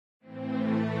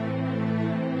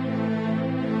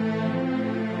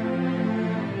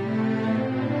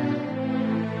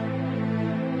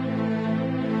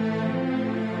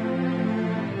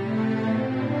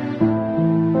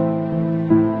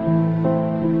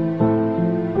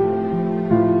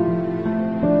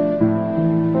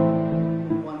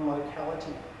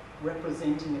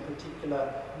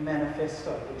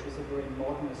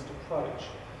outwardness approach.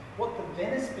 What the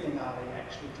Venice Biennale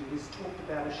actually did is talked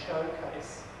about a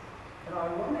showcase, and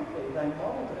ironically they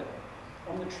modelled it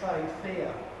on the trade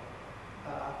fair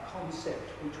concept,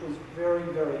 which was very,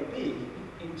 very big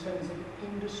in terms of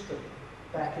industry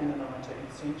back in the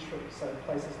 19th century. So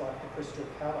places like the Crystal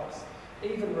Palace.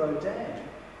 Even Rodin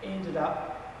ended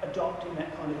up adopting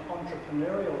that kind of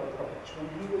entrepreneurial approach when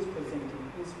he was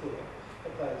presenting his work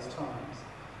at those times.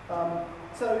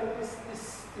 So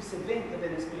this event, the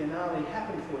Venice Biennale,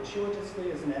 happened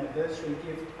fortuitously as an anniversary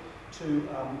gift to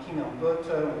King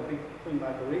Alberto and Queen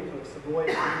Margherita of Savoy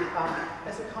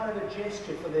as a kind of a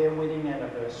gesture for their wedding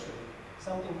anniversary,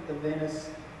 something that the Venice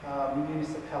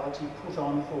municipality put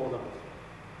on for them.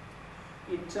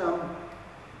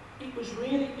 It was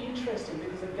really interesting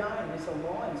because, again, this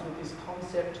aligns with this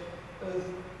concept of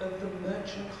the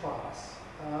merchant class.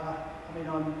 I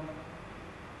mean,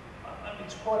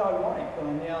 it's quite ironic that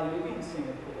I now live in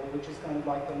Singapore, which is kind of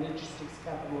like the logistics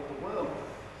capital of the world.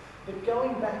 But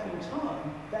going back in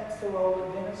time, that's the role that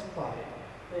Venice played,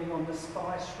 being on the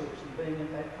spice route and being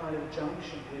at that kind of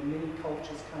junction where many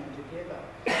cultures came together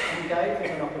and gave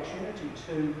them an opportunity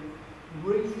to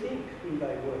rethink who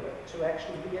they were, to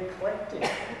actually be eclectic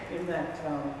in that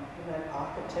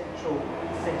architectural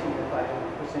setting that they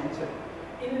were presented.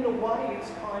 And in a way, it's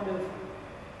kind of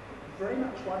very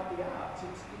much like the arts.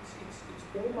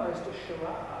 It's almost a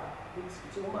charade.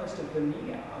 It's almost a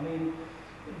veneer. I mean,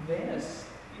 Venice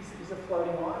is a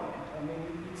floating island. I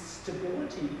mean, its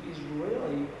stability is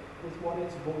really with what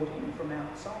it's brought in from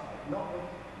outside, not with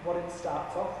what it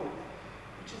starts off with,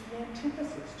 which is the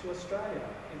antithesis to Australia,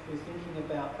 if we're thinking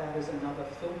about that as another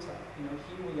filter. You know,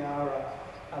 here we are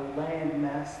a land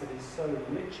mass that is so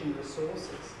rich in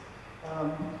resources.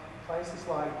 Places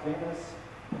like Venice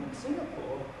and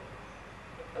Singapore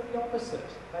are the opposite.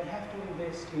 They have to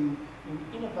invest in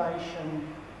innovation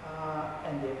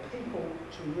and their people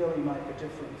to really make a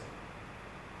difference.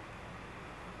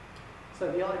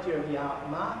 So the idea of the art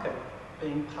market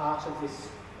being part of this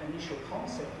initial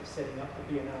concept of setting up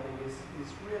the Biennale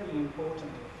is really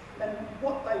important. And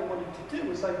what they wanted to do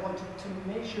was they wanted to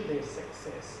measure their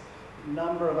success.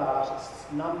 Number of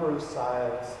artists, number of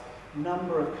sales,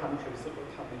 number of countries that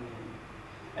were coming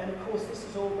in. And of course this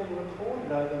has all been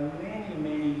recorded over many,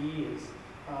 many years.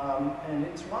 And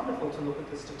it's wonderful to look at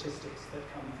the statistics that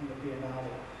come from the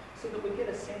Biennale so that we get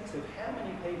a sense of how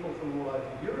many people from all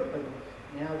over Europe and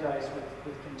nowadays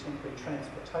with contemporary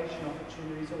transportation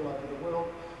opportunities all over the world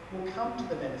will come to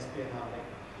the Venice Biennale.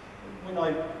 When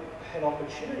I had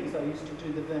opportunities, I used to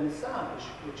do the vernissage,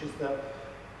 which is the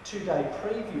two-day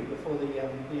preview before the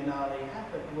Biennale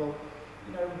happened. Well,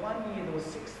 you know, one year there were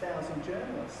 6,000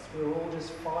 journalists. We were all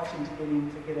just fighting to get in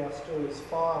to get our stories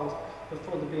filed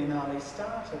before the Biennale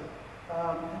started.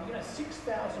 And, you know,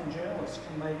 6,000 journalists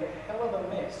can make a hell of a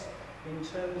mess in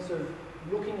terms of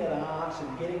looking at art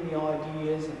and getting the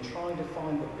ideas and trying to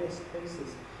find the best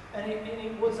pieces. And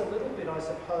it was a little bit, I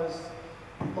suppose,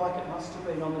 like it must have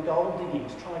been on the gold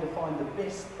diggings, trying to find the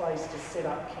best place to set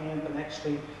up camp and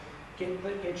actually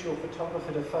get your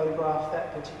photographer to photograph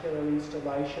that particular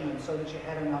installation, and so that you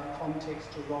had enough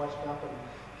context to write it up and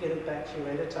get it back to your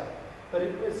editor. But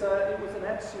it was an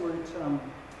absolute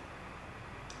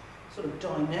sort of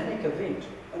dynamic event,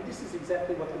 and this is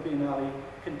exactly what the Biennale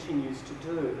continues to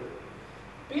do.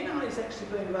 Biennale has actually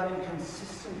been running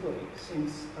consistently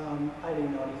since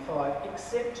 1895,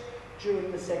 except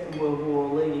during the Second World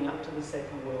War, leading up to the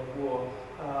Second World War,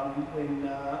 when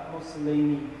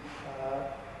Mussolini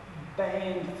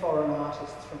banned foreign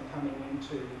artists from coming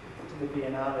into the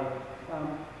Biennale.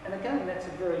 And again, that's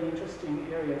a very interesting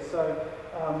area. So,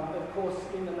 of course,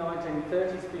 in the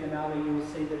 1930s Biennale, you will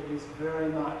see that it is very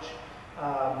much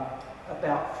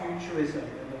about futurism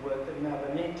and the work that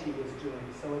Marinetti was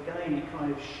doing. So again, it kind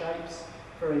of shapes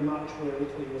very much where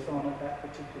Italy was on at that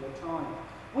particular time.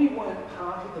 We weren't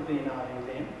part of the Biennale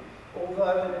then,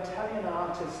 although an Italian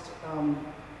artist,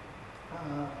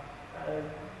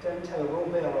 Dante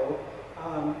Robbero,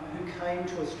 who came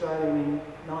to Australia in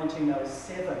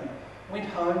 1907, went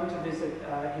home to visit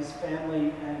his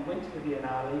family and went to the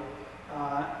Biennale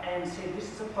and said,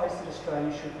 this is a place that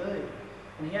Australia should be.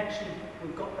 And he actually,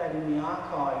 we've got that in the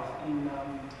archive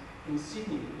in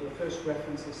Sydney, the first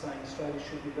reference of saying Australia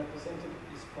should be represented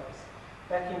at this place.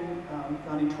 Back in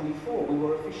 1924, we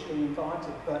were officially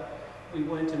invited, but we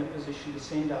weren't in a position to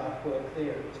send artwork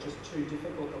there. It was just too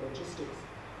difficult, the logistics.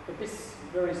 But this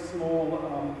very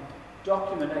small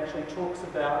document actually talks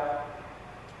about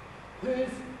who's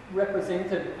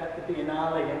represented at the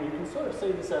Biennale, and you can sort of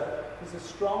see there's a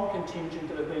strong contingent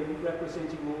that have been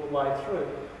representing all the way through.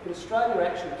 But Australia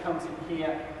actually comes in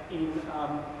here in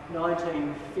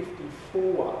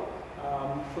 1954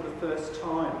 for the first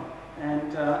time.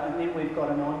 And then we've got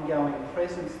an ongoing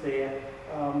presence there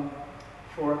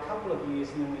for a couple of years,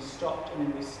 and then we stopped and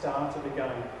then we started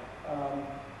again.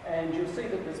 And you'll see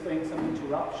that there's been some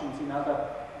interruptions in other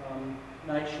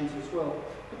nations as well.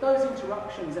 But those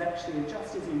interruptions actually are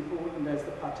just as important as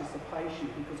the participation,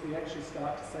 because we actually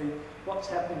start to see what's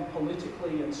happening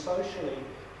politically and socially,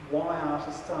 why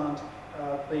artists aren't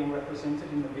being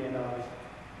represented in the Biennale.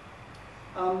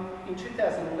 In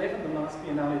 2011, the last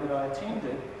Biennale that I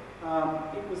attended,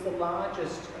 it was the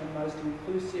largest and most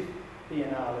inclusive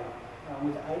Biennale,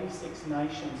 with 86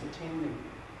 nations attending.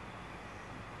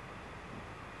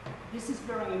 This is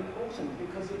very important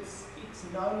because it's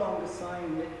no longer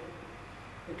saying that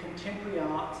the contemporary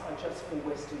arts are just for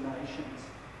Western nations.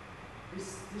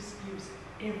 This gives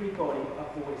everybody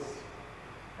a voice.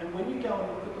 And when you go and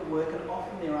look at the work, and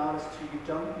often there are artists who you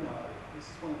don't know, this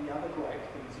is one of the other great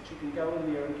things, that you can go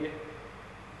in there and get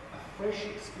a fresh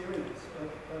experience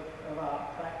of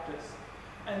art practice.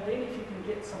 And then if you can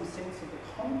get some sense of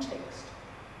the context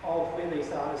of where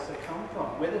these artists have come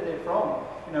from, whether they're from,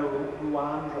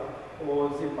 Rwanda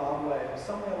or Zimbabwe or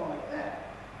somewhere like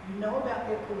that, you know about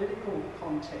their political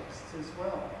contexts as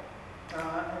well.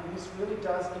 And this really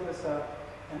does give us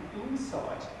an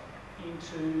insight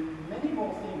into many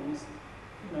more things,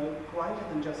 greater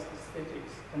than just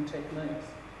aesthetics and techniques.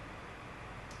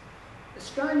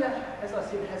 Australia, as I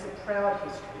said, has a proud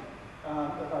history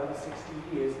of over 60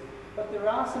 years, but there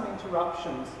are some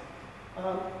interruptions.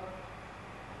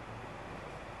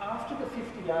 After the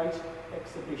 58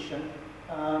 exhibition,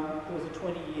 there was a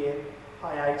 20-year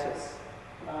hiatus,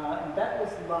 and that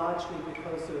was largely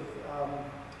because of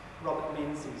Robert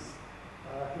Menzies,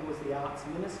 who was the arts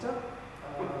minister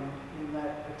in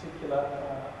that particular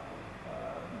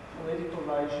political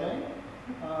regime.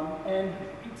 And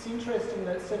it's interesting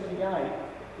that 78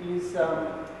 is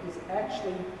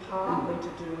actually partly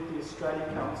to do with the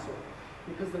Australian Council,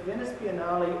 because the Venice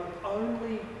Biennale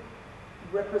only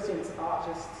represents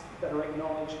artists that are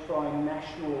acknowledged by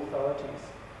national authorities.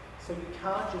 So you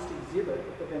can't just exhibit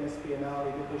at the Venice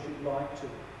Biennale because you'd like to.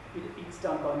 It's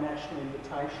done by national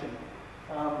invitation.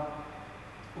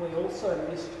 We also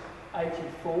missed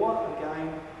 84 again,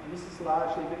 and this is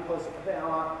largely because of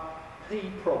our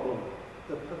P problem,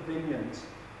 the pavilions,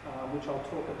 which I'll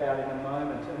talk about in a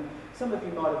moment. And some of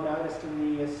you might have noticed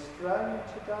in the Australian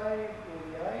Today or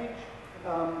The Age,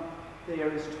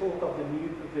 there is talk of the new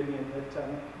pavilion that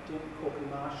Dean Cork and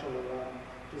Marshall are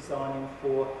designing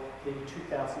for the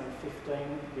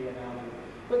 2015 Biennale.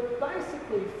 But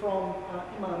basically from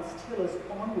Iman Stillers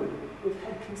onward, we've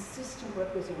had consistent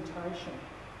representation.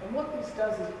 And what this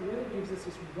does is it really gives us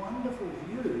this wonderful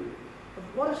view of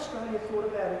what Australia thought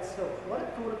about itself, what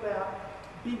it thought about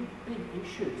big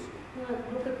issues.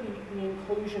 Look at the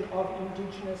inclusion of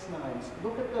Indigenous names.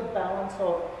 Look at the balance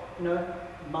of,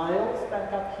 males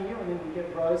back up here, and then we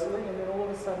get Rosalie, and then all of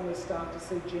a sudden we start to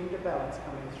see gender balance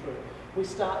coming through. We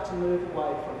start to move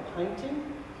away from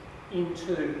painting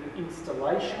into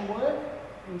installation work,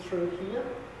 and through here,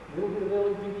 a little bit of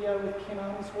early video with Ken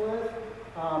Unsworth,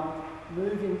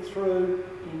 moving through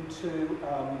into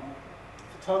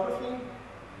photography,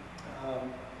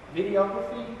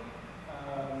 videography,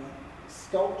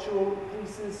 sculptural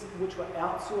pieces which were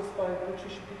outsourced by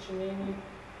Patricia Piccinini,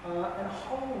 and a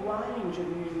whole range of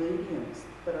new mediums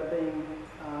that are being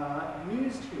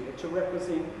used here to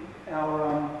represent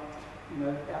our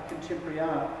contemporary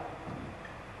art.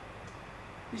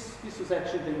 This was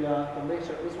actually the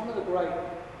letter. It was one of the great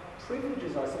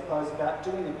privileges, I suppose, about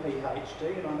doing a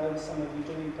PhD, and I know some of you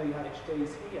doing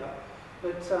PhDs here,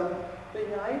 but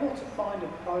being able to find a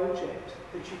project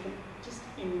that you can just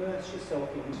immerse yourself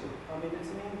into. I mean, it's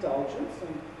an indulgence,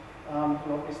 and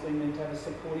you obviously need to have a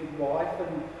supportive wife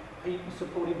and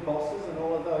supportive bosses and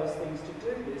all of those things to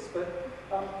do this, but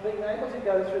being able to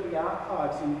go through the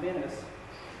archives in Venice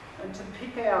and to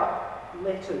pick out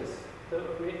letters that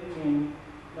were written in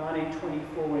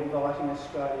 1924 inviting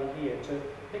Australia here, to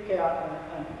pick out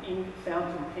an ink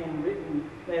fountain pen written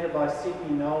letter by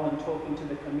Sidney Nolan talking to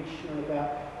the commissioner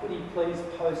about would he please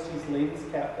post his lens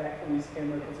cap back from his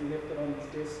camera because he left it on his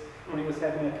desk when he was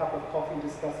having a cup of coffee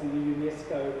discussing the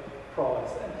UNESCO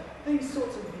prize. And these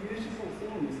sorts of beautiful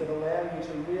things that allow you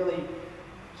to really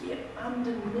get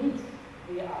underneath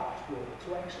the art world,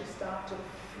 to actually start to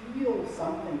feel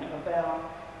something about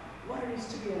what it is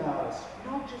to be an artist,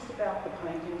 not just about the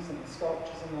paintings and the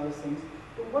sculptures and those things,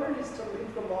 but what it is to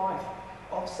live the life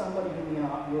of somebody in the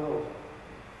art world.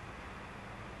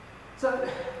 So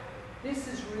this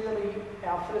is really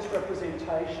our first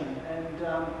representation, and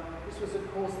this was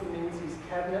of course the Menzies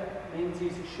cabinet.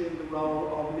 Menzies assumed the role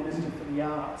of Minister for the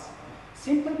Arts,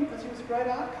 simply because he was a great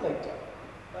art collector.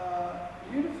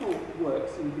 Beautiful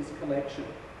works in his collection.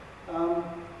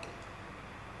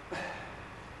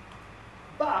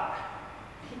 But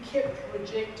he kept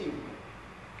rejecting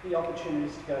the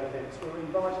opportunities to go to Venice. We were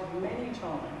invited many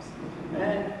times,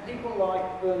 and people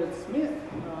like Bernard Smith,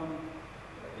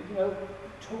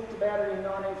 talked about it in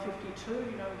 1952.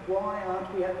 Why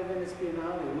aren't we at the Venice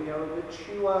Biennale? We are a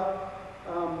mature,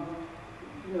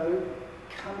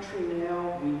 country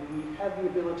now. We have the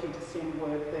ability to send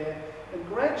work there, and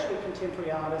gradually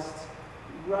contemporary artists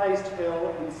raised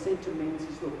hell and said to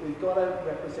Menzies, look, we've got to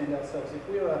represent ourselves. If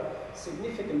we're a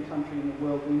significant country in the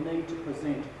world, we need to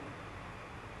present.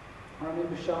 I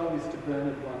remember showing this to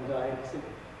Bernard one day, and he said,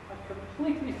 I've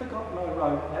completely forgotten I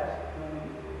wrote that,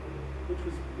 which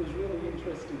was really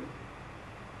interesting.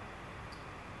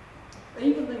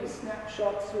 Even these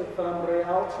snapshots of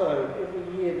Rialto,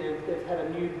 every year they've had a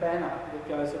new banner that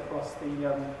goes across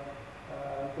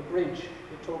the bridge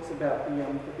that talks about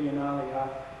the Biennale.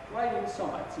 Great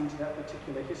insights into that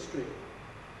particular history.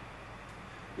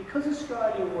 Because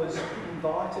Australia was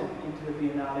invited into the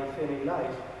Biennale fairly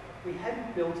late, we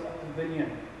hadn't built a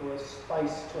pavilion or a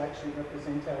space to actually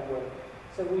represent our work.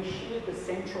 So we shared the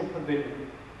central pavilion,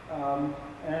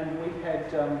 and we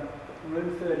had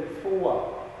room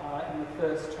 34 in the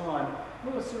first time.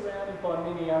 We were surrounded by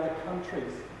many other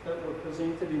countries that were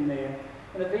presented in there.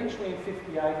 And eventually in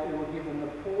 '58 we were given the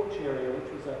porch area,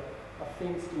 which was a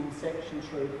fenced-in section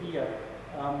through here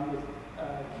with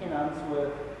Ken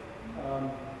Unsworth,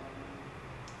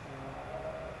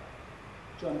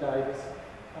 John Davis,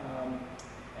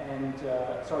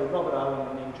 Robert Owen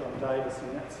and then John Davis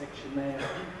in that section there.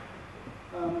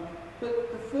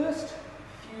 But the first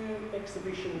few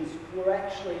exhibitions were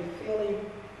actually fairly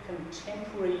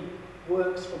contemporary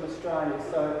works from Australia.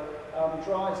 So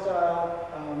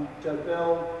Drysdale,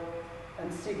 Dobell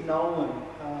and Sid Nolan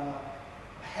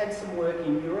had some work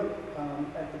in Europe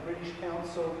at the British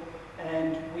Council,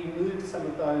 and we moved some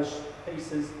of those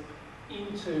pieces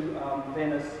into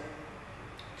Venice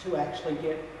to actually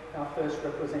get our first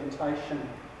representation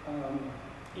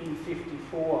in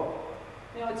 '54.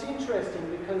 Now it's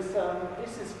interesting because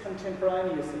this is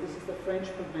contemporaneous, so this is the French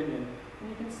pavilion, and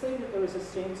you can see that there is a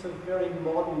sense of very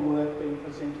modern work being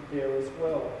presented there as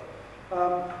well.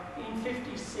 In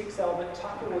 '56 Albert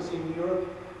Tucker was in Europe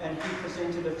and he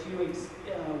presented a few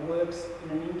works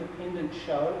in an independent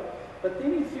show, but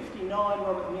then in '59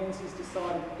 Robert Menzies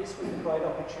decided this was a great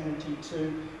opportunity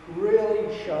to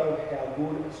really show how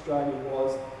good Australia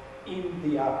was in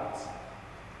the arts.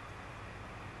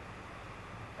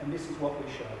 And this is what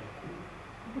we showed.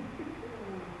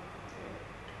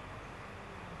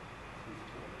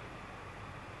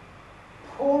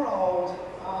 Poor old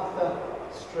Arthur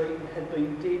Street had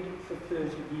been dead for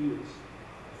 30 years.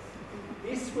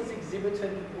 This was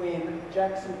exhibited when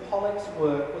Jackson Pollock's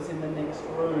work was in the next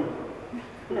room.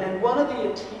 And one of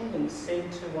the attendants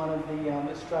said to one of the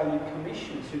Australian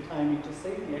commissioners who came in to see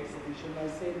the exhibition, they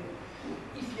said,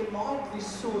 if you like this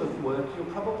sort of work, you'll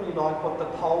probably like what the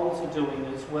Poles are doing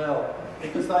as well,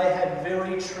 because they had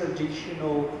very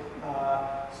traditional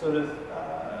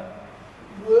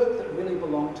work that really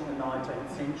belonged to the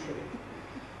 19th century.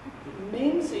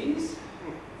 Menzies,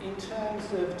 in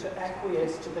terms of to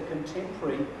acquiesce to the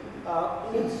contemporary,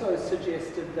 also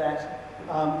suggested that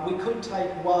we could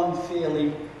take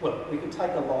we could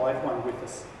take a live one with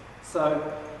us.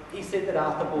 So he said that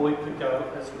Arthur Boyd could go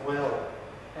as well.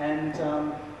 And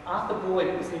Arthur Boyd,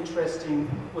 it was interesting,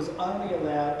 was only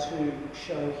allowed to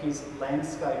show his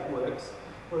landscape works,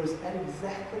 whereas at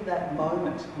exactly that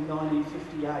moment in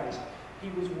 1958, he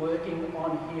was working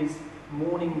on his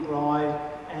Mourning Bride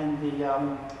and the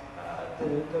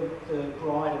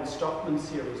Bride and Stockman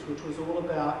series, which was all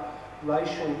about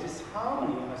racial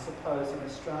disharmony, I suppose, in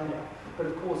Australia. But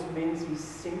of course, Menzies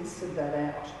censored that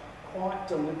out quite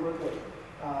deliberately,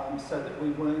 so that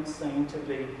we weren't seen to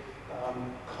be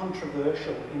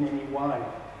controversial in any way.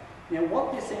 Now,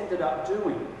 what this ended up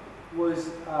doing was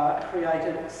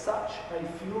created such a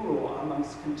furore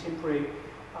amongst contemporary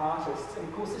artists. And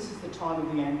of course, this is the time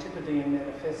of the Antipodean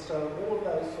Manifesto. All of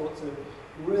those sorts of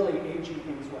really edgy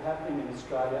things were happening in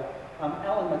Australia.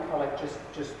 Alan McCulloch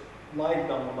just laid it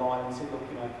on the line and said, look,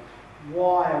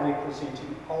 why are we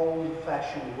presenting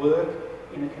old-fashioned work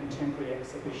in a contemporary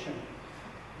exhibition?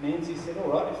 Menzies said,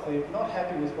 all right, if they're not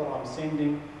happy with what I'm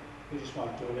sending, we just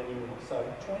won't do it anymore. So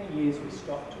 20 years we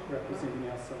stopped representing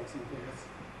ourselves in Venice.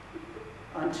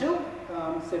 Until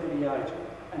 '78.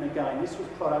 And again, this was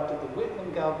product of the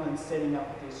Whitlam government setting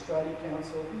up the Australia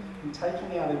Council and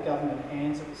taking out of government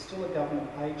hands. It was still a government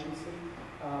agency.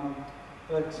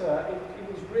 But it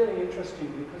was really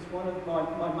interesting because one of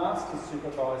my master's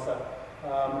supervisor,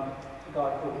 a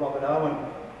guy called Robert Owen,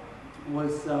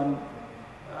 was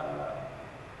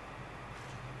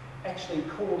actually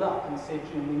called up and said,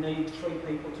 you know, we need 3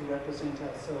 people to represent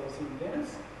ourselves in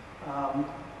Venice.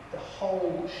 The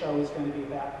whole show is going to be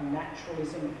about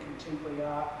naturalism and contemporary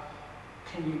art.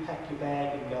 Can you pack your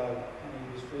bag and go? And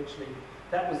he was virtually,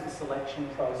 that was the selection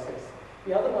process.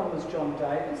 The other one was John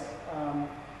Davis.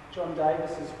 John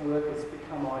Davis's work has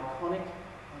become iconic,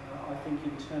 I think,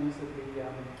 in terms of the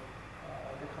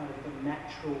kind of the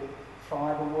natural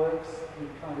fibre works. He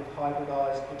kind of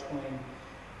hybridised between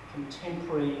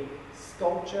contemporary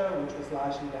sculpture, which was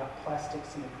largely about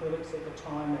plastics and acrylics at the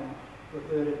time, and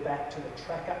reverted back to the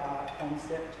tracker art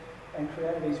concept and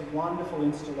created these wonderful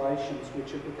installations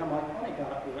which have become iconic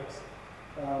artworks.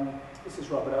 This is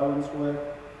Robert Owen's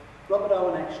work. Robert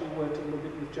Owen actually worked a little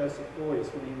bit with Joseph Beuys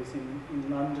when he was in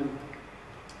London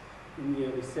in the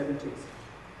early 70s.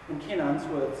 And Ken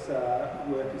Unsworth's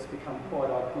work has become quite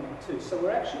iconic too. So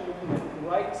we're actually looking at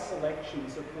great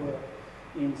selections of work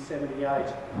in 78.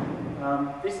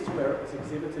 This is where it was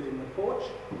exhibited in the porch.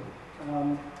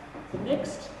 The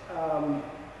next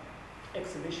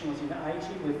exhibition was in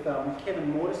 80 with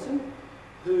Kevin Mortensen,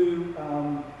 who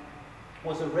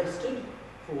was arrested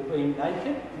for being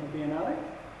naked in the Biennale.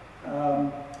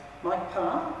 Mike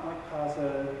Parr's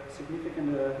a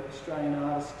significant Australian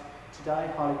artist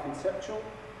today, highly conceptual.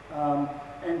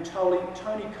 And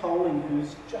Tony Coling,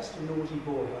 who's just a naughty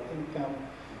boy. I think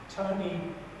Tony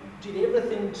did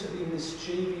everything to be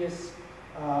mischievous.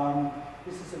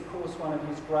 This is, of course, one of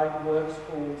his great works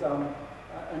called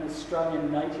An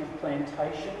Australian Native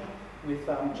Plantation with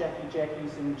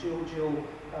Jackies and Jill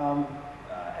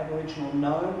Aboriginal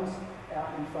gnomes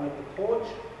out in front of the porch.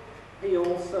 He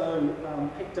also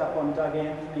picked up on Doug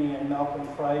Anthony and Malcolm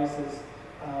Fraser's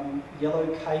yellow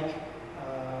cake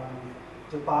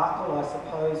debacle, I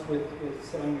suppose, with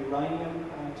selling uranium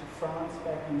to France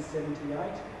back in 78.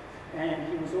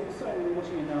 And he was also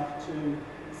naughty enough to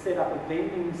set up a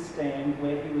vending stand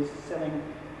where he was selling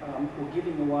or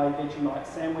giving away Vegemite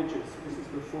sandwiches. This is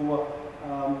before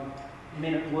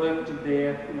Men at Work did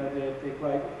their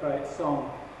great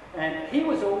song. And he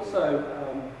was also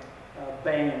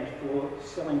banned for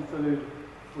selling food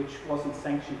which wasn't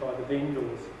sanctioned by the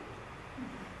vendors.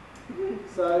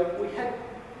 So we had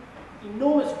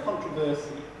enormous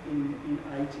controversy in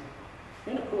 80.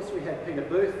 Then, of course, we had Peter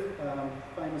Booth,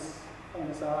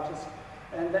 famous artist,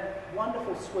 and that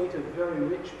wonderful suite of very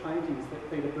rich paintings that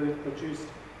Peter Booth produced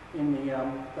in the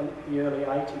early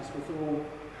 80s was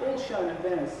all shown at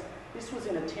Venice. This was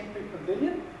in a temporary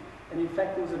pavilion, and in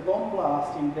fact there was a bomb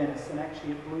blast in Venice, and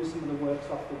actually it blew some of the works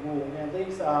off the wall. Now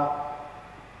these are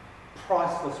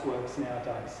priceless works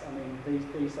nowadays. I mean,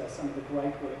 these are some of the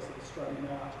great works of Australian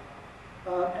art.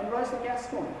 And Rosalie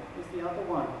Gascoigne is the other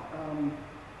one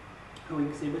who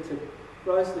exhibited.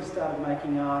 Rosalie started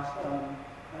making art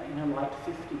in her late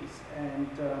 50s, and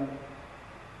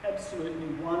absolutely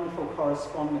wonderful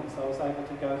correspondence. I was able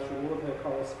to go through all of her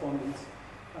correspondence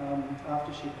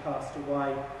after she passed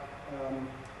away.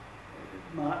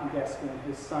 Martin Gascoigne,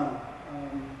 her son,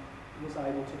 was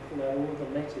able to pull out all of the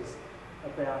letters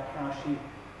about how she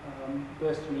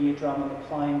burst an eardrum on the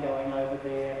plane going over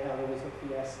there, how there was a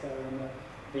fiasco and the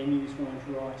venues weren't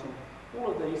right, and all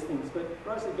of these things. But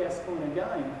Rosalie Gascoigne,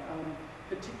 again,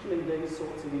 particularly these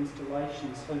sorts of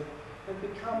installations, have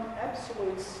become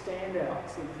absolute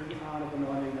standouts of the art of the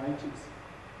 1980s.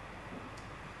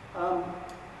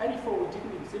 84 we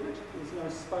didn't exhibit, there was no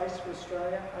space for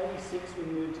Australia. 86 we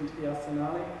moved into the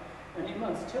Arsenale, and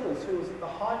Imans Tillers, who was at the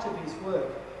height of his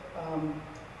work,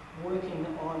 working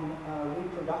on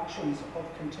reproductions of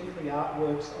contemporary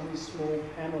artworks on these small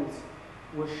panels,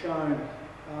 were shown.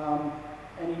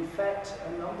 And in fact,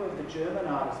 a number of the German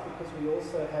artists, because we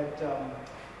also had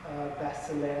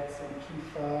Bachelet and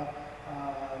Kiefer,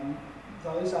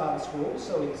 those artists were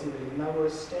also exhibited, and they were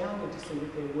astounded to see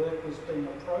that their work was being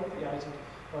appropriated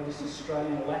by this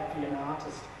Australian Latvian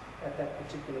artist at that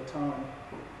particular time.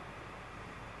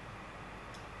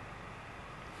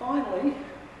 Finally,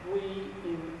 we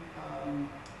in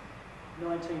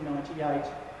 1998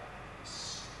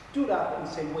 stood up and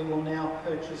said we will now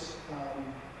purchase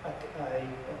a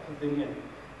pavilion,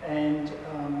 and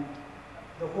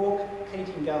the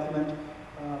Hawke-Keating government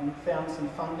found some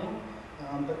funding,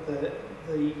 but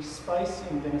the space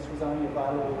in Venice was only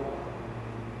available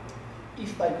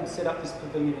if they could set up this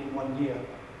pavilion in 1 year.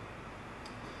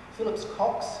 Phillips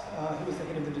Cox, who was the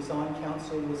head of the Design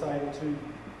Council, was able to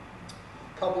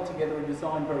cobbled together a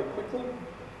design very quickly.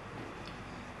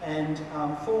 And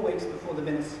 4 weeks before the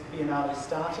Venice Biennale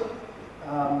started,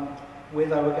 where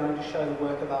they were going to show the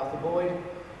work of Arthur Boyd,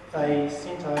 they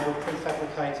sent over a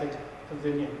prefabricated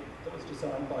pavilion that was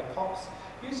designed by Cox,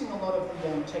 using a lot of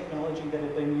the technology that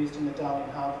had been used in the Darling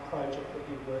Harbour project that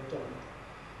he worked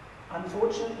on.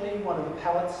 Unfortunately, one of the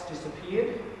pallets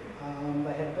disappeared.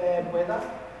 They had bad weather,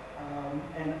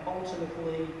 and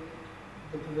ultimately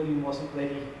the pavilion wasn't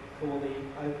ready for the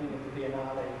opening of the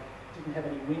Biennale. It didn't have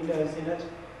any windows in it.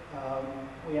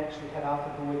 We actually had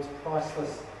Arthur Boyd's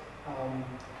priceless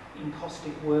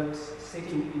encaustic works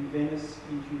sitting in Venice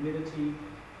in humidity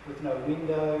with no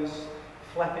windows,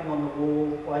 flapping on the wall,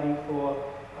 waiting for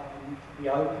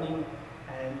the opening,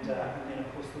 and then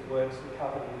of course the works were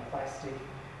covered in plastic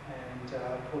and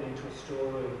put into a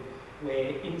storeroom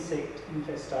where insect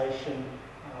infestation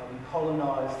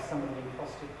colonised some of the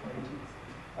encaustic paintings.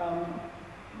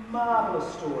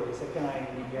 Marvellous stories. Again,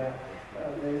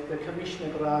 the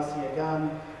Commissioner Grazia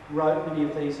Gunn wrote many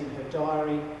of these in her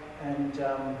diary, and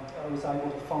I was able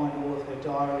to find all of her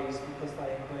diaries because they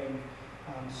had been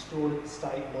stored at the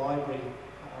State Library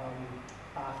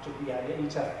after the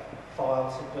AETA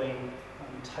files had been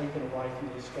taken away from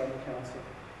the Australia Council.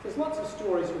 So there's lots of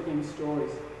stories within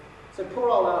stories. So poor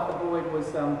old Arthur Boyd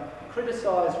was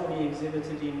criticised when he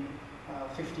exhibited in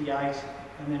 58,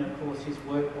 and then of course his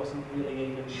work wasn't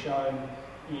really even shown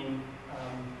in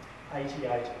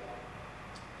 88.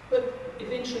 But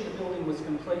eventually the building was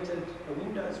completed, the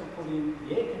windows were put in,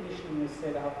 the air conditioning was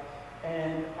set up,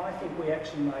 and I think we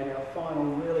actually made our final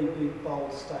really big,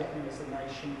 bold statement as a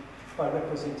nation by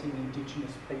representing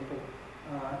Indigenous people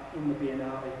in the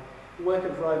Biennale. The work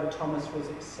of Rover Thomas was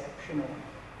exceptional,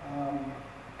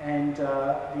 and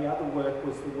the other work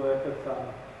was the work of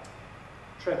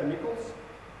Trevor Nichols,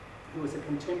 who was a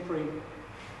contemporary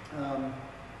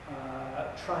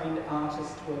trained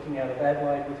artist working out of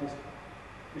Adelaide with his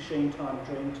Machine Time,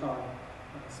 Dream Time,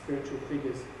 spiritual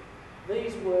figures.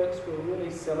 These works were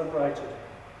really celebrated.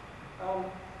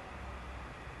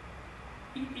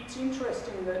 It's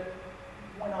interesting that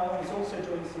when I was also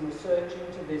doing some research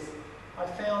into this, I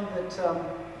found that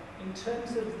in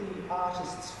terms of the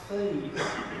artists' fees,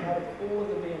 out of all of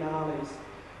the Biennales,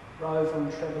 Rover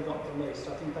and Trevor got the least.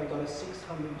 I think they got a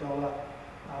 $600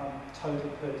 total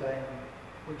per day,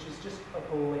 which is just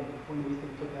appalling when we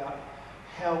think about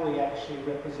how we actually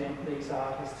represent these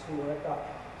artists who are at the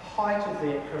height of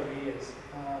their careers,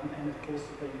 and of course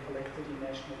have been collected in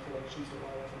national collections all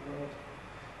over the world.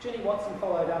 Jenny Watson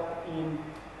followed up in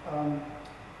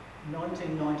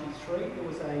 1993. There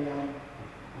was a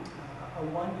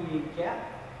 1-year gap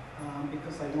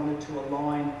because they wanted to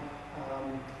align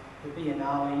the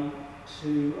Biennale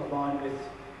to align with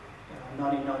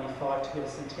 1995 to get a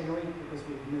centenary, because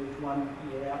we'd moved 1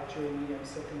 year out during the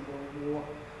Second World War.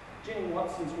 Jenny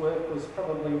Watson's work was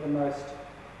probably the most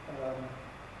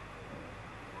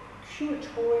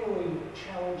curatorially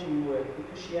challenging work,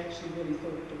 because she actually really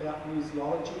thought about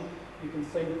museology. You can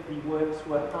see that the works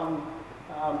were hung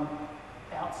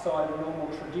outside the normal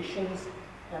traditions,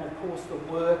 and of course the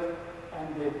work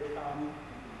and the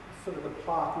sort of the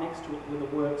plaque next to it were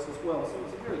the works as well. So it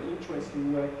was a very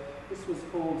interesting work. This was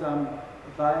called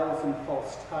Veils and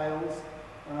False Tales.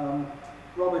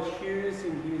 Robert Hughes,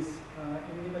 in his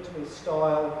inimitable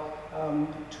style,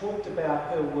 talked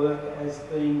about her work as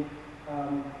being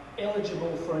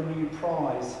eligible for a new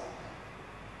prize.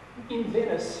 In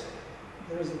Venice,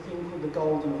 there is a thing called the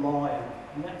Golden Lion,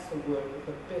 and that's the work that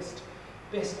the best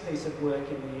piece of work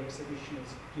in the exhibition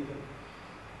is given.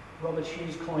 Robert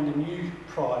Hughes coined a new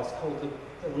prize called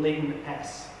the Leaden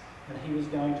Ass, and he was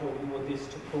going to award this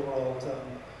to poor old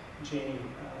Jenny,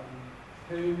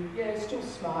 who, is still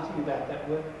smarting about that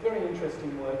work. Very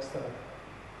interesting works though.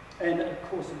 And of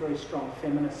course a very strong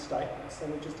feminist statement. So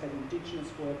we just had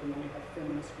Indigenous work and then we have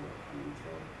feminist work coming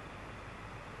through.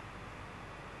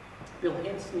 Bill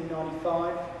Henson in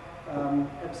 95,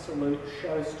 absolute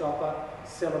showstopper,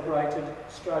 celebrated.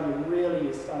 Australia really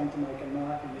is starting to make a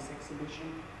mark in this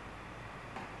exhibition.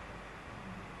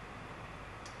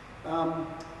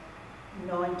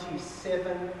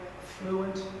 97,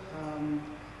 Fluent,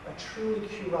 a truly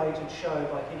curated show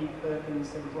by Hetty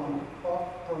Perkins and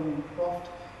Bronwyn Croft,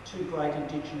 two great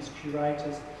Indigenous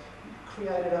curators,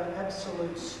 created an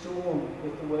absolute storm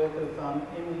with the work of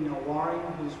Emily Nawaring,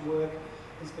 whose work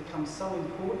has become so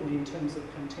important in terms of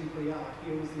contemporary art.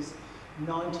 Here was this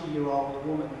 90-year-old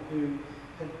woman who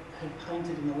had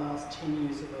painted in the last 10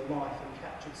 years of her life and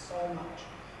captured so much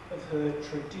of her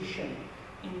tradition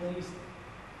in these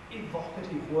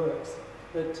evocative works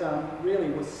that really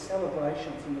was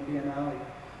celebrations in the Biennale.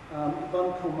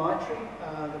 Yvonne Kulmaitri,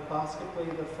 the basket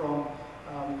weaver from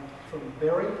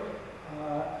Berry,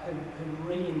 who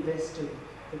reinvested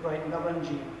the great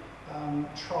Nurungi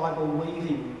tribal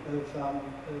weaving of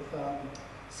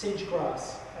sedge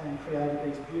grass and created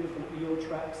these beautiful eel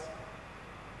traps.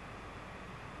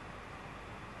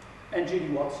 And Judy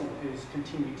Watson, who's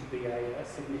continued to be a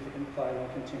significant player in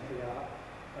contemporary art,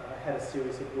 had a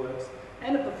series of works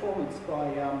and a performance by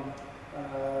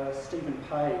Stephen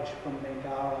Page from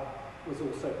Mangara was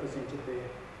also presented there.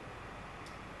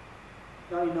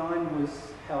 99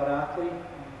 was Howard Arkley,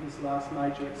 his last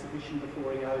major exhibition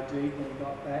before he OD'd when he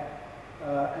got back.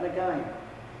 And again,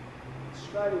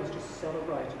 Australia was just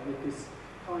celebrated with this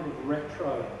kind of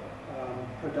retro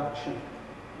production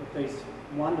with these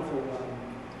wonderful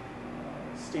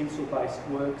stencil-based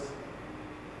works,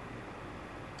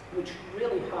 which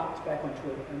really harks back onto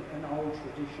an old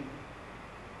tradition.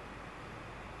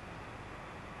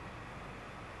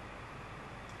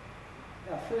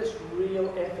 Our first real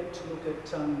effort to look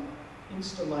at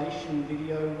installation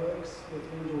video works with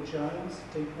Lyndall Jones,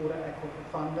 Deepwater Aqua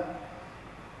Profunda.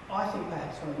 I think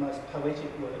perhaps one of the most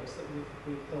poetic works that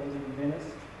we've held in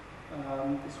Venice.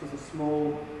 This was a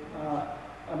small,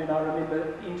 I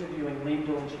remember interviewing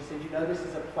Lyndall and she said, you know, this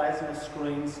is a plasma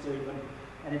screen, Stephen,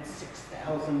 and it's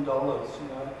 $6,000, you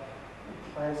know.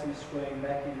 A plasma screen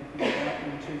back in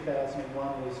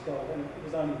 2001 was gold, and it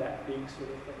was only that big sort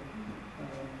of thing.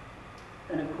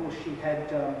 And of course she had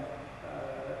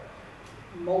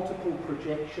multiple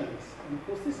projections, and of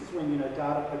course this is when, you know,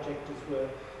 data projectors were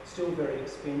still very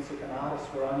expensive and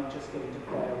artists were only just getting to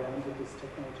play around with this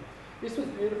technology. This was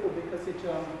beautiful because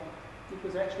it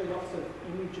was actually lots of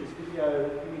images, video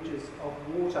images of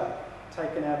water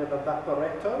taken out of a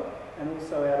vaporetto and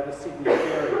also out of a Sydney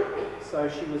ferry. So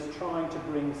she was trying to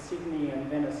bring Sydney and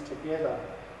Venice together,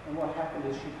 and what happened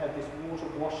is she'd have this water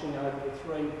washing over the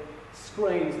three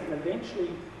screens, and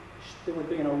eventually there would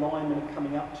be an alignment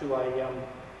coming up to a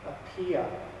pier,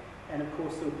 and of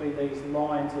course there would be these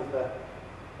lines of the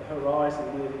horizon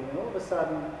moving, and all of a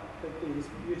sudden there'd be this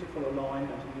beautiful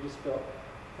alignment, and you just felt,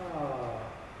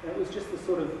 and it was just the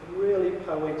sort of really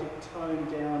poetic, toned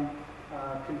down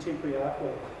contemporary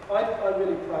artwork. I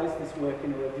really praised this work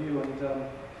in a review, and a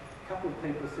couple of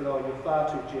people said, oh, you're far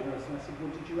too generous, and I said,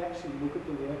 well, did you actually look at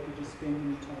the work? Did you spend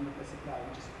any time with it? I said, no,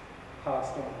 you just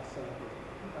passed on. So,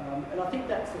 and I think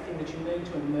that's the thing, that you need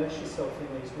to immerse yourself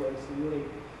in these works and really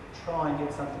try and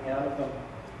get something out of them.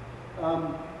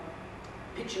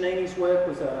 Piccinini's work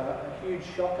was a huge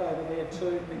shock over there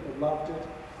too. People loved it.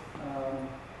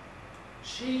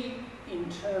 She, in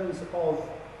terms of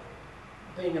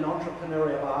being an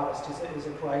entrepreneurial artist, is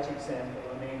a great example.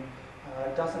 I mean,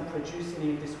 doesn't produce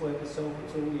any of this work herself,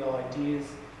 it's all the ideas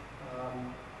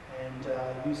and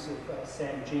use of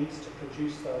Sam Jinks to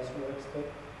produce those works,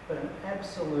 but an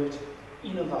absolute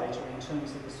innovator in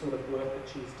terms of the sort of work that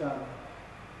she's done.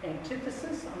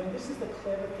 Antithesis, I mean, this is the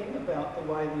clever thing about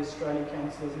the way the Australia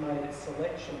Council has made its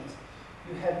selections.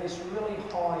 You have this really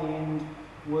high-end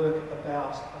work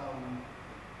about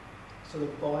sort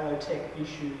of biotech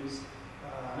issues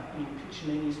in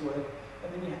Piccinini's work,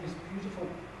 and then you have this beautiful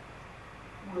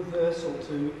reversal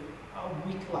to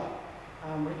Whittler.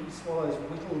 Ricky Swallow's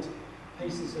whittled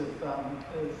pieces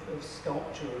of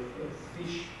sculpture, of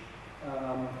fish,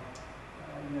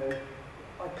 you know,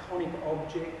 iconic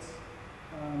objects,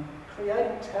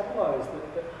 creating tableaus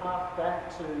that hark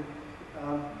back to you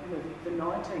know, the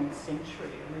 19th century.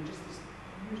 I mean, just this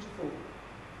beautiful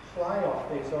play off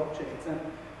these objects, and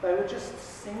they were just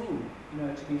singing, you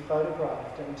know, to be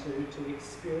photographed and to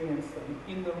experience them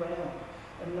in the round,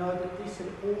 and know that this had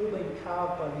all been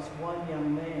carved by this one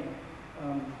young man.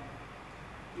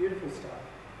 Beautiful stuff.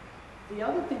 The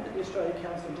other thing that the Australia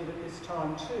Council did at this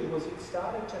time too was it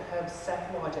started to have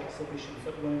satellite exhibitions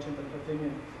that weren't in the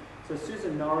pavilion. So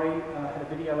Susan Norrie had a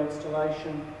video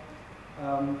installation,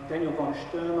 Daniel von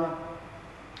Sturmer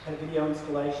had a video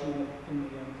installation in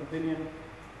the pavilion.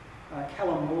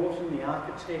 Callum Morton, the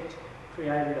architect,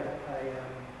 created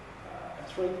a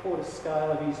three-quarter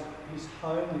scale of his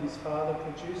home that his father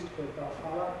produced called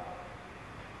Valhalla.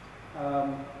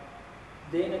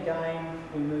 Then again,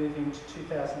 we move into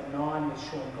 2009 with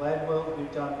Sean Gladwell,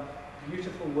 who'd done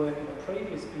beautiful work in the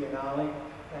previous Biennale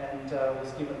and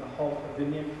was given the whole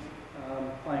pavilion,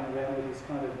 playing around with this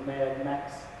kind of Mad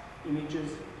Max images,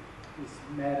 this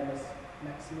Mad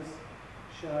Maximus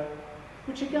show,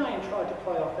 which again tried to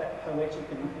play off that poetic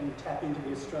and tap into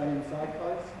the Australian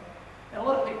zeitgeist. And a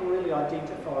lot of people really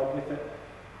identified with it.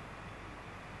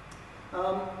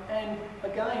 And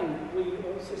again, we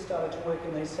also started to work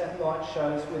in these satellite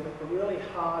shows with a really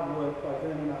hard work by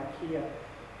Vernon Arkia,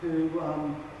 who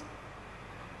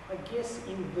I guess,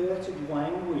 inverted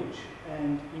language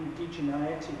and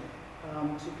indigeneity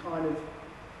to kind of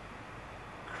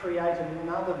create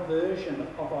another version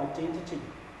of identity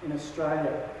in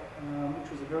Australia,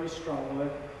 which was a very strong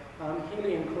work.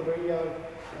 Healy and Carrillo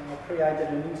created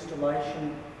an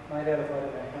installation made out of I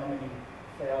don't know how many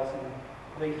thousand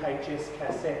VHS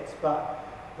cassettes, but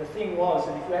the thing was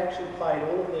that if you actually played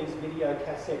all of these video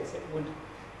cassettes, it would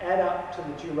add up to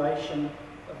the duration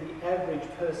of the average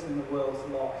person in the world's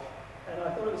life. And I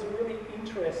thought it was a really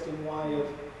interesting way of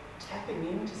tapping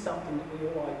into something that we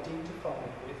all identified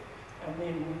with and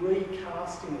then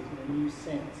recasting it in a new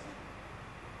sense.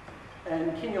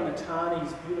 And Kenyon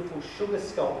Atani's beautiful sugar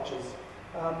sculptures,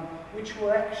 which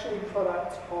were actually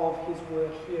products of his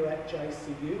work here at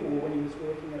JCU or when he was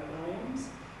working at Ames.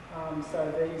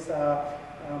 So these are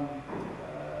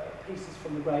pieces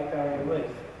from the Great Barrier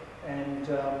Reef and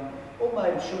all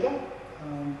made of sugar,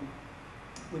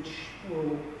 which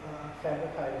were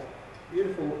fabricated.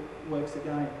 Beautiful works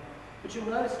again. But you'll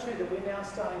notice too that we're now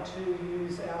starting to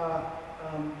use our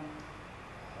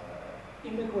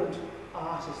immigrant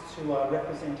artists who are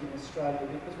representing Australia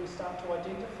because we start to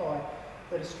identify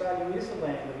that Australia is a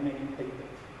land of many people.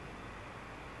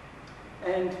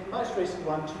 And most recent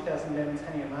one, 2011's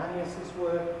Hania Manius's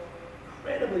work,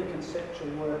 incredibly conceptual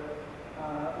work.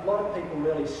 A lot of people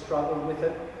really struggle with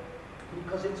it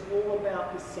because it's all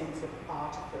about this sense of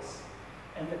artifice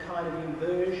and the kind of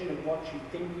inversion of what you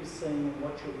think you're seeing and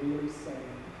what you're really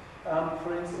seeing.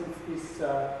 For instance,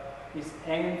 this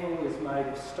anvil is made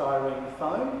of styrene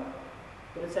foam,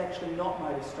 but it's actually not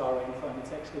made of styrene foam.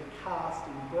 It's actually cast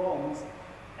in bronze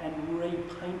and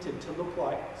repainted to look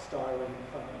like styrene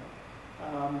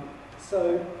foam.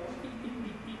 So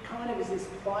it kind of is this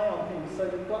play on things. So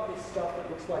you've got this stuff that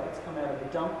looks like it's come out of a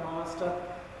dump master,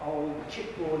 old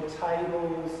chipboard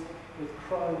tables with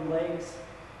chrome legs,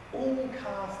 all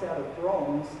cast out of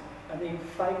bronze and then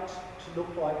faked to look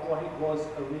like what it was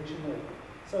originally.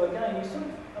 So again, you sort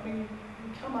of, I mean,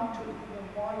 you come up to it, you know,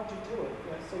 why did you do it?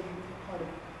 You know, so it kind of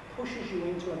pushes you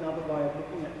into another way of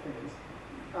looking at things.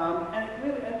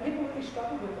 And people really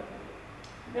struggle with it.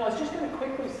 Now, I was just going to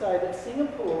quickly say that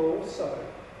Singapore also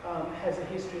has a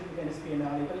history at the Venice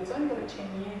Biennale, but it's only got a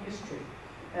 10-year history.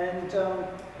 And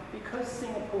because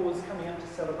Singapore is coming up to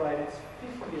celebrate its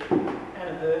 50th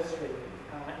anniversary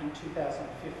in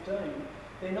 2015,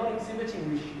 they're not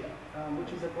exhibiting this year,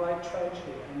 which is a great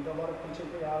tragedy, and a lot of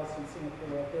contemporary artists in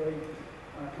Singapore are very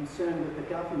concerned with the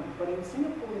government. But in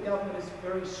Singapore, the government is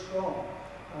very strong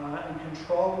and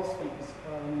controls things.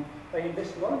 They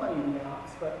invest a lot of money in the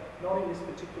arts, but not in this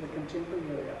particular contemporary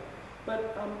area.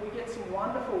 But we get some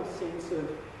wonderful sense of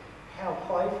how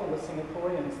playful the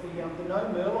Singaporeans. The No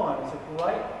Merline is a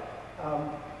great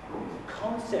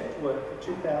concept work for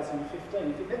 2015.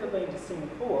 If you've never been to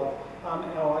Singapore,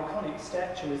 our iconic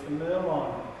statue is the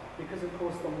Merline, because of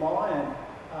course the lion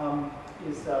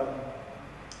is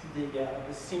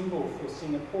the symbol for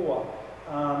Singapore,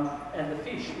 and the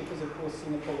fish, because of course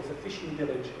Singapore is a fishing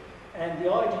village. And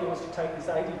the idea was to take this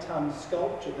 80-ton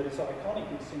sculpture that is iconic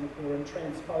in Singapore and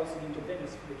transpose it into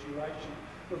Venice for the duration.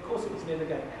 But of course it was never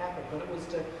going to happen, but it was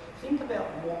to think about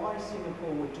why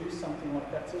Singapore would do something like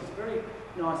that. So it's very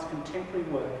nice contemporary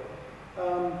work.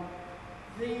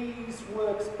 These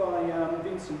works by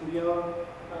Vincent Liu,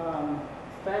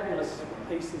 fabulous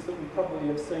pieces that we probably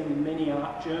have seen in many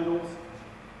art journals.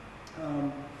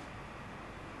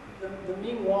 The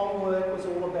Ming Wong work was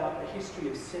all about the history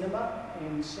of cinema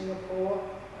in Singapore.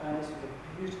 This was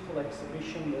a beautiful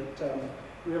exhibition that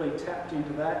really tapped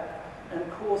into that. And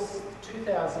of course,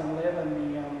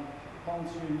 2011, the Hong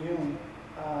Zhu Nyun,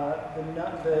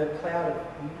 the Cloud of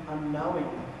Unknowing.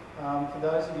 For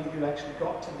those of you who actually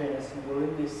got to Venice and were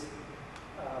in this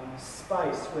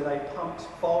space where they pumped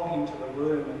fog into the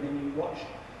room, and then you watched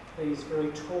these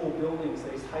very tall buildings,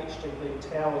 these HDB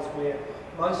towers where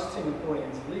most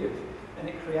Singaporeans live, and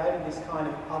it created this kind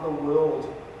of other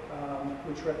world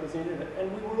which represented it.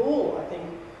 And we were all, I think,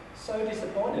 so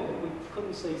disappointed that we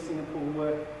couldn't see Singapore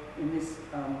work in this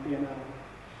Biennale.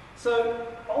 So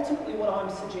ultimately what I'm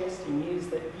suggesting is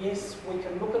that yes, we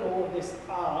can look at all of this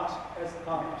art as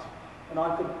art, and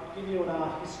I could give you an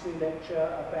art history lecture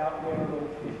about where it all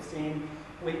fits in.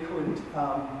 We could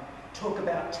talk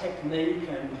about technique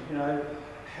and, you know,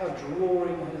 how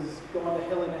drawing has gone to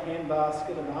hell in a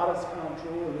handbasket and artists can't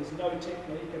draw and there's no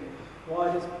technique, and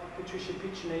why does Patricia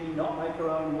Piccinini not make her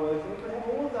own work? We could have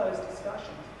all of those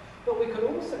discussions. But we could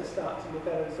also start to look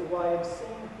at it as a way of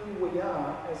seeing who we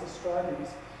are as Australians,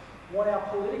 what our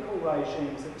political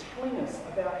regimes are telling us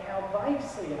about how they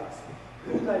see us,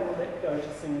 who they will let go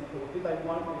to Singapore, who they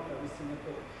won't let go to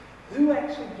Singapore, Who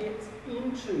actually gets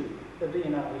into the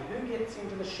Biennale? Who gets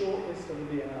into the shortlist of the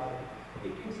Biennale?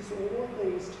 It gives us all of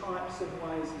these types of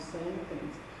ways of seeing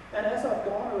things. And as I've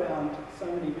gone around so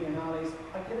many Biennales,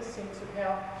 I get a sense of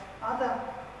how other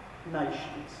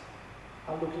nations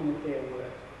are looking at their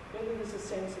work. Whether there's a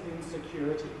sense of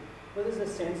insecurity, whether there's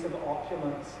a sense of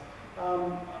opulence.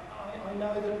 I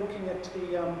know that looking at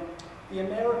the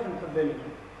American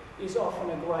pavilion is often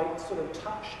a great sort of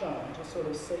touchstone to sort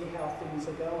of see how things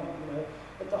are going. You know,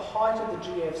 at the height of the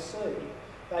GFC,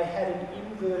 they had an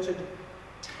inverted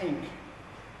tank,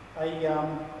 an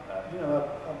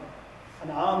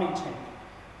army tank,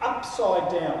 upside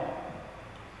down,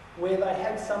 where they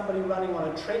had somebody running on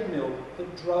a treadmill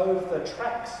that drove the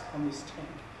tracks on this tank.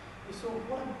 You saw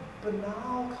what a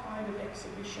banal kind of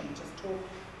exhibition, just talk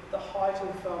at the height of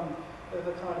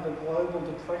a kind of a global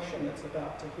depression that's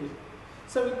about to hit.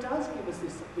 So it does give us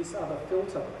this other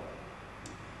filter.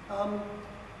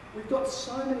 We've got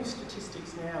so many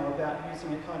statistics now about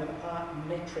using a kind of art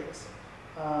metrics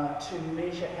to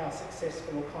measure how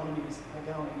successful economies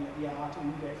are going, you know, the art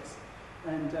index.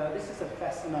 And this is a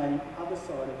fascinating other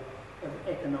side of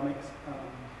economics.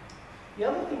 The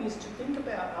other thing is to think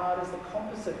about art as a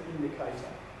composite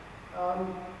indicator.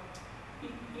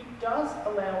 It does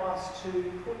allow us to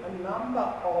put a number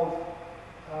of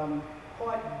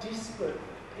quite disparate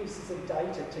pieces of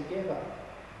data together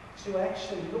to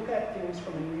actually look at things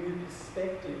from a new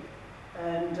perspective.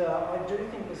 And I do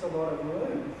think there's a lot of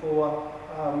room for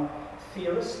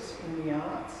theorists in the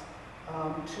arts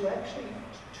to actually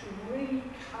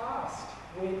recast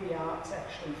where the arts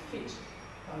actually fit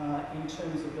in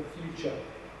terms of the future.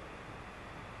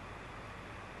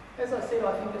 As I said,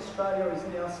 I think Australia is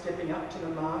now stepping up to the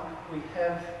mark. We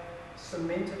have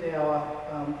cemented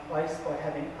our place by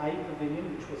having a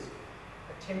pavilion, which was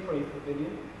a temporary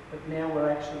pavilion, but now we're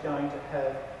actually going to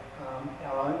have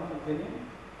our own pavilion.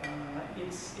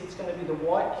 It's going to be the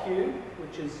white cube,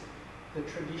 which is the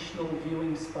traditional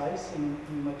viewing space in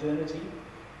modernity,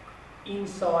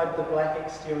 inside the black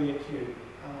exterior cube.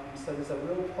 So there's a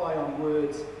real play on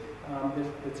words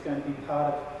that's going to be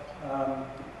part of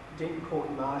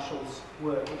Denton Marshall's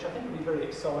work, which I think will be very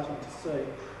exciting to see.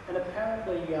 And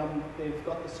apparently they've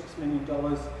got the $6 million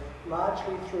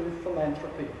largely through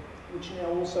philanthropy, which now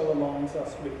also aligns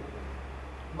us with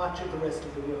much of the rest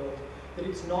of the world, that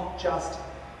it's not just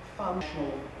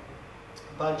functional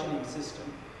budgeting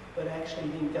system, but actually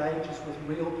it engages with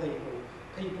real people,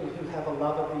 people who have a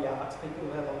love of the arts, people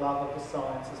who have a love of the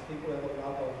sciences, people who have a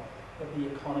love of the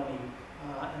economy,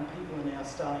 and people are now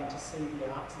starting to see the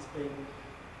arts as being,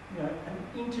 you know, an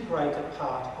integrated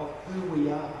part of who we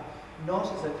are,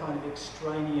 not as a kind of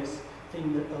extraneous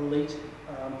thing that elite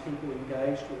people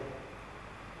engaged with.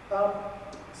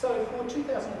 So for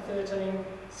 2013,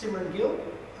 Simran Gill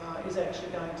is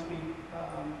actually going to be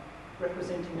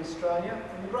representing Australia.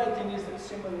 And the great thing is that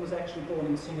Simran was actually born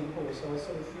in Singapore, so I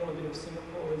sort of feel a bit of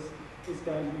Singapore is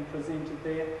going to be presented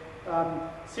there.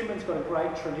 Simran's got a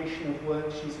great tradition of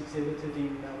work. She's exhibited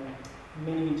in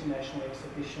many international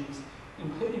exhibitions,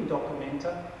 including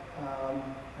Documenta,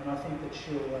 and I think that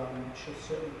she'll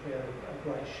certainly create a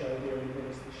great show there in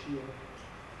Venice this year.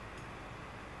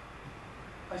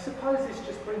 I suppose this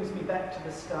just brings me back to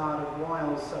the start of why I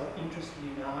was so interested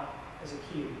in art as a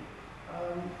kid.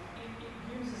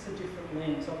 It uses a different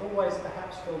lens. I've always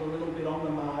perhaps felt a little bit on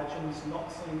the margins,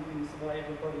 not seeing things the way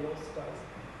everybody else does.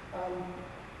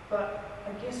 But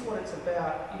I guess what it's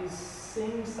about is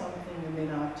seeing something and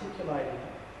then articulating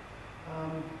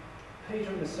it. Peter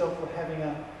and myself were having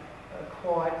a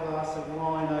quiet glass of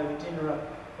wine over dinner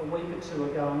a week or two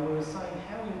ago, and we were saying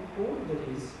how important it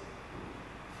is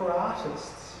for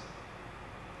artists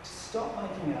to stop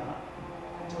making art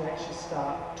and to actually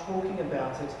start talking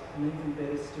about it, and even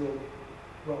better still,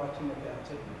 writing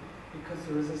about it, because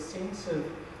there is a sense of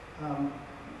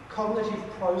cognitive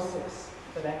process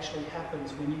that actually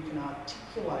happens when you can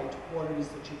articulate what it is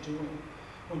that you're doing.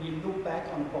 When you look back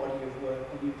on a body of work,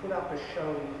 when you put up a show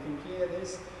and you think, yeah,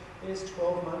 there's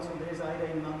 12 months or there's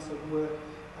 18 months of work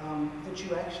that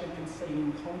you actually can see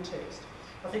in context.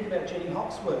 I think about Jenny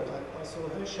Hock's work. I saw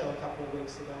her show a couple of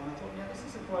weeks ago, and I thought, yeah, this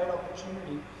is a great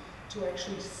opportunity to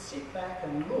actually sit back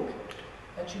and look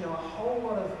at, you know, a whole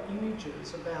lot of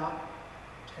images about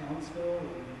Townsville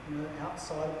and,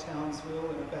 outside of Townsville,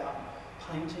 and about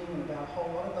painting and about a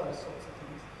whole lot of those sorts of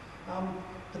things.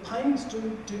 The paintings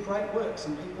do great works,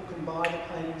 and people can buy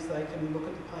the paintings, they can look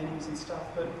at the paintings and stuff,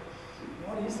 but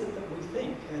what is it that we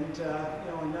think? And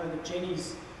I know that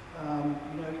Jenny's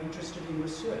interested in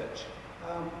research.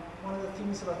 One of the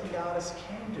things that I think artists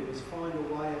can do is find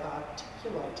a way of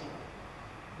articulating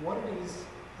what it is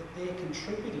that they're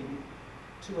contributing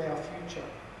to our future.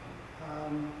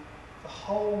 The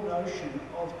whole notion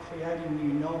of creating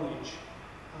new knowledge,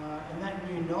 and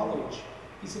that new knowledge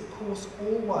is of course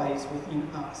always within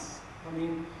us. I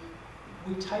mean,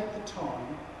 we take the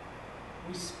time,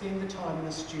 we spend the time in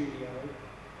the studio,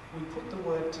 we put the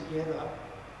work together,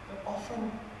 but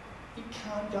often it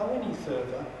can't go any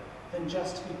further than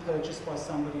just to be purchased by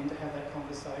somebody and to have that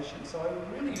conversation. So I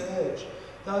would really urge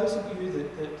those of you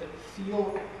that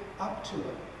feel up to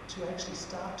it to actually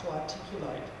start to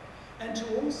articulate, and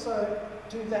to also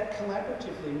do that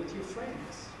collaboratively with your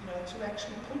friends, you know, to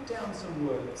actually put down some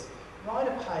words, write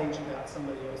a page about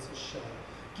somebody else's show,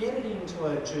 get it into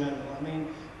a journal. I mean,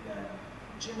 you know,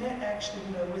 Jeanette actually,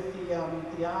 you know, with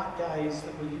the art days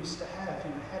that we used to have, you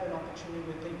know, had an opportunity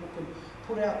where people could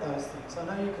put out those things. I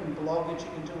know you can blog it, you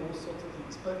can do all sorts of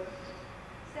things, but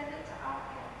send it to art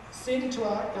days. Send it to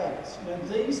art days. You know,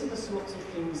 these are the sorts of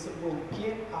things that will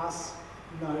get us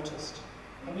noticed.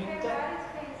 I mean,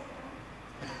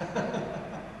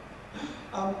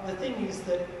 the thing is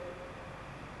that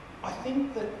I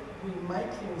think that we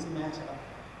make things matter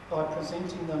by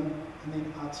presenting them and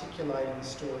then articulating the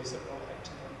stories that relate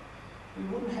to them. We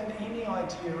wouldn't have any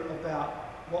idea about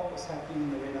what was happening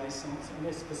in the Renaissance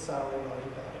unless Vasari wrote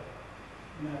about it.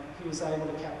 You know, he was able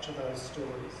to capture those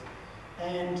stories.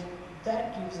 And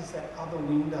that gives us that other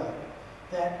window,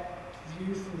 that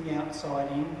view from the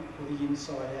outside in or the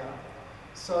inside out.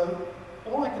 So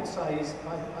all I can say is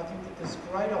I think that there's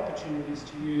great opportunities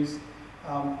to use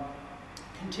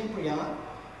contemporary art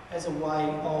as a way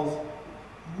of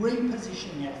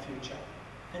repositioning our future,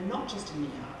 and not just in the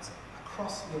arts,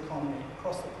 across the economy,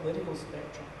 across the political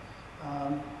spectrum,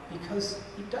 because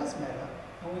it does matter,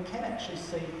 and we can actually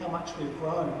see how much we've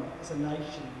grown as a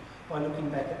nation by looking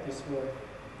back at this work.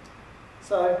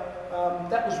 So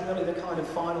that was really the kind of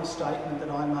final statement that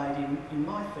I made in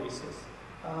my thesis,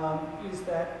 is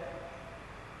that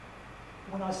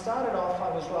when I started off, I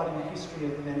was writing a history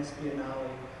of the Venice Biennale.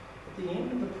 At the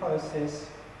end of the process,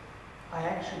 I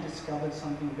actually discovered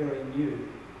something very new,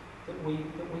 that we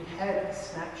had a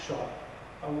snapshot,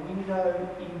 a window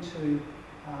into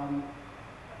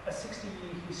a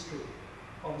 60-year history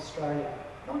of Australia,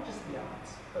 not just the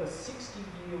arts, but a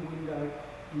 60-year window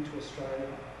into Australia.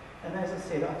 And as I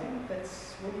said, I think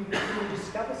that's when you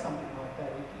discover something like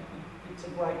that, it's a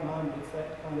great moment. It's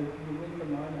that kind of eureka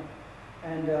moment.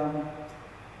 And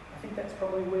I think that's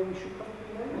probably where we should probably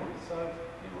be learning. So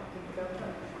you might think about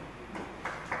that.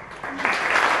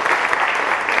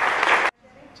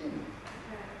 Jim.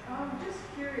 I'm just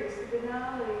curious, the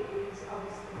Biennale is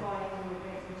obviously the biennial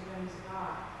event in terms of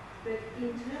art, but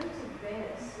in terms of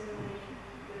Venice and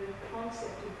the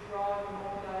concept of driving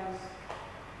all those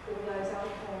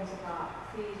other forms of art,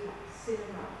 theatre,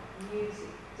 cinema,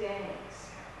 music, dance,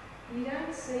 you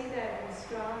don't see that in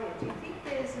Australia. Do you think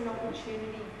there's an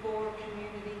opportunity for a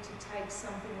community to take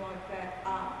something like that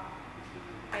up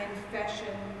and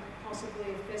fashion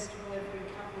possibly a festival every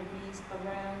couple of years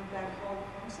around that whole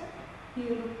concept?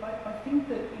 Yeah, look, I think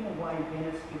that in a way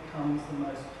Venice becomes the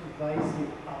most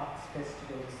pervasive arts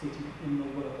festival city in the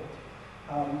world.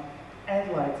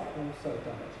 Adelaide's also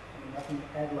done it. I mean, I think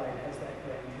Adelaide has that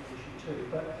grand tradition too.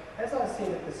 But as I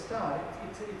said at the start,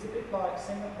 it's a bit like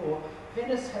Singapore.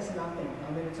 Venice has nothing.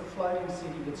 I mean, it's a floating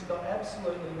city. It's got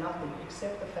absolutely nothing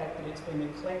except the fact that it's been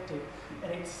eclectic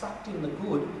and it's sucked in the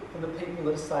good from the people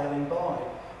that are sailing by.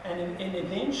 And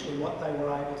eventually what they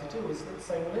were able to do is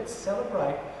say, well, let's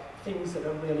celebrate things that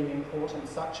are really important,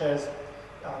 such as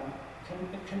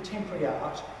contemporary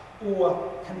art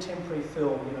or contemporary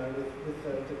film, you know,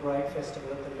 with the great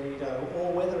festival at the Lido,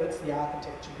 or whether it's the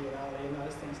architecture Biennale and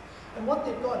those things. And what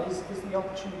they've got is the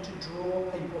opportunity to draw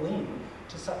people in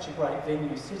to such a great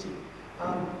venue city.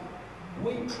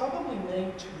 We probably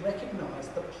need to recognise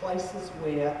the places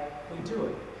where we do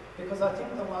it, because I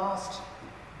think the last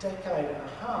decade and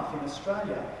a half in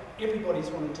Australia, everybody's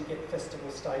wanted to get festival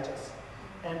status.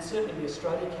 And certainly the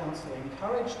Australia Council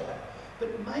encouraged that. But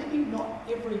maybe not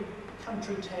every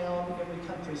country town, every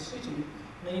country city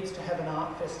needs to have an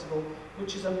art festival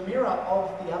which is a mirror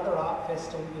of the other art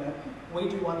festival. You know, we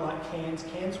do one like Cairns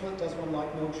does one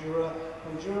like Mildura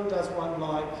does one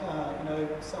like you know,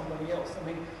 somebody else. I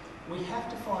mean, we have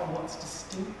to find what's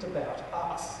distinct about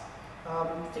us.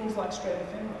 Things like Strata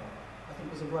Ephemera, I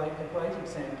think, was a great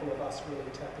example of us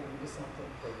really tapping into something.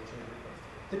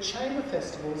 The Chamber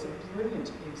Festival is a brilliant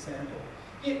example.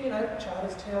 Yeah, you know,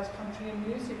 Charters, Towers, Country and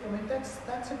Music, I mean, that's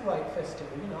a great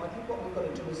festival. You know, I think what we've got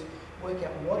to do is work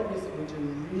out what it is that we do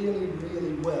really,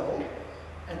 really well,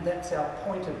 and that's our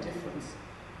point of difference.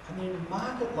 And then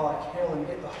market like hell and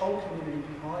get the whole community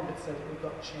behind it so that we've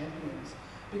got champions.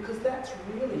 Because that's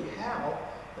really how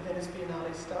the Venice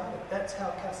Biennale started. That's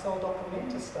how Casal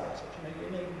Documenta started.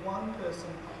 You need one person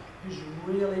who's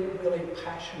really, really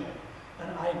passionate and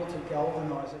able to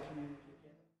galvanise a community.